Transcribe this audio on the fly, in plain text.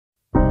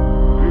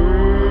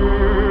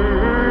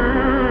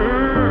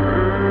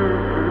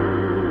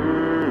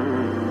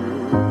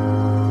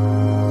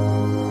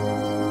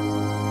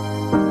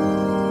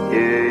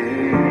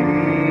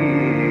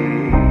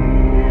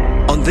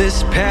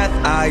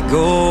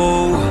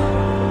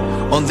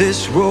on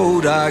this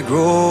road I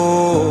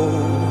grow,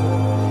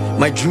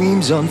 my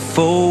dreams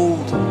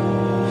unfold.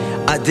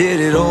 I did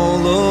it all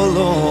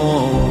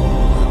alone.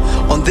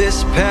 On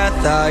this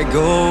path I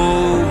go,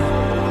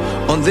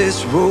 on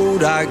this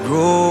road I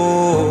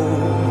grow,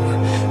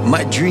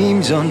 my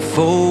dreams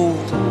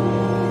unfold.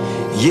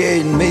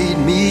 Yeah, it made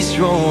me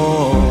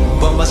strong.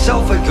 By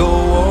myself I go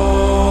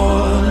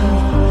on,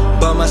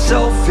 by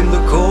myself in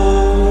the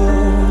cold.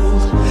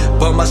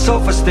 By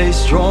myself I stay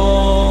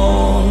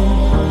strong,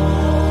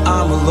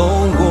 I'm a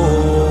lone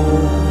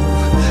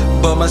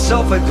wolf. By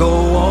myself I go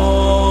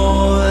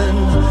on,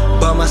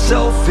 by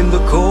myself in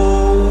the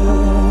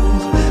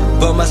cold.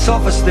 By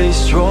myself I stay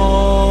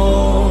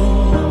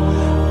strong,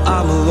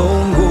 I'm a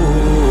lone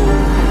wolf.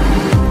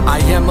 I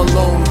am a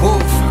lone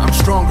wolf, I'm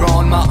stronger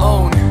on my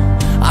own.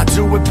 I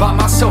do it by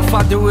myself,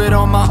 I do it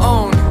on my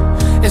own.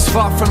 It's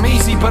far from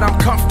easy, but I'm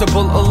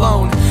comfortable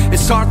alone.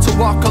 It's hard to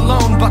walk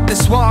alone, but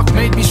this walk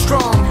made me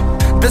strong.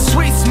 The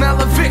sweet smell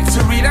of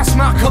victory, that's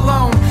my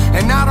cologne.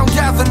 And I don't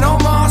gather no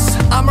moss,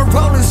 I'm a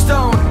rolling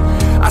stone.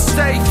 I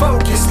stay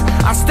focused,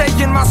 I stay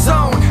in my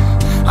zone.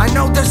 I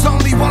know there's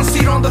only one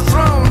seat on the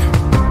throne.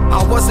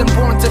 I wasn't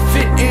born to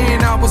fit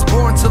in, I was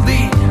born to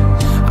lead.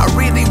 I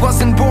really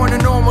wasn't born a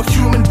normal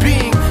human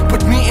being.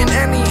 Put me in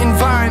any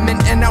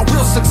environment and I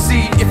will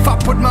succeed. If I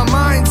put my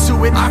mind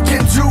to it, I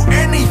can do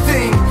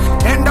anything,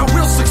 and I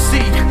will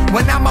succeed.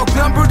 When I'm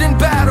outnumbered in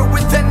battle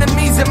with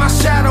enemies in my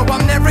shadow,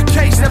 I'm never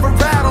caged, never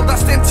rattled. I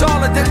stand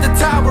taller than the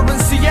tower in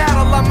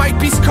Seattle. I might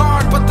be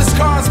scarred, but the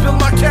scars build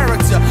my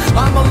character.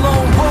 I'm a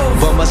lone wolf.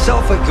 By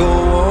myself I go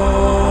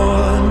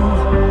on,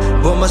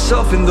 by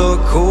myself in the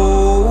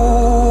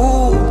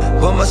cold.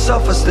 By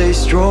myself I stay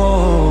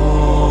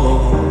strong,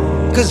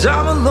 'cause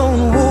I'm a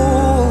lone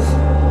wolf.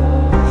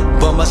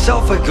 By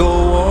myself I go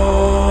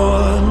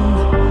on,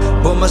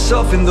 by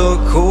myself in the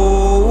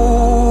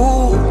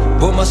cold.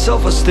 By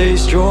myself I stay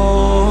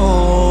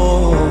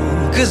strong,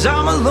 'cause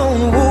I'm a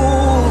lone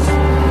wolf.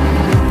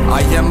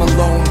 I am a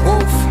lone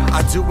wolf,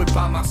 I do it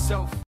by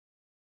myself.